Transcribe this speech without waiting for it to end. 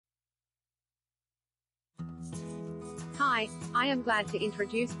Hi, I am glad to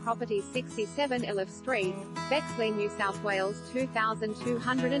introduce property 67 Iliffe Street, Bexley, New South Wales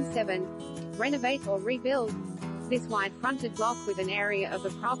 2207. Renovate or rebuild. This wide-fronted block with an area of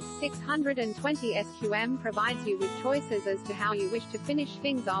approx 620 sqm provides you with choices as to how you wish to finish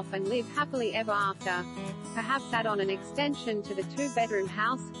things off and live happily ever after. Perhaps add on an extension to the two-bedroom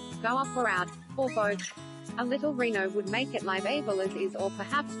house, go up or out, or both. A little reno would make it livable as is, or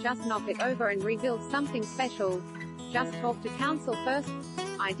perhaps just knock it over and rebuild something special. Just talk to council first.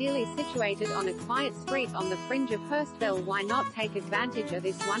 Ideally situated on a quiet street on the fringe of Hurstville, why not take advantage of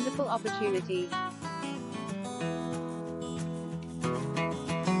this wonderful opportunity?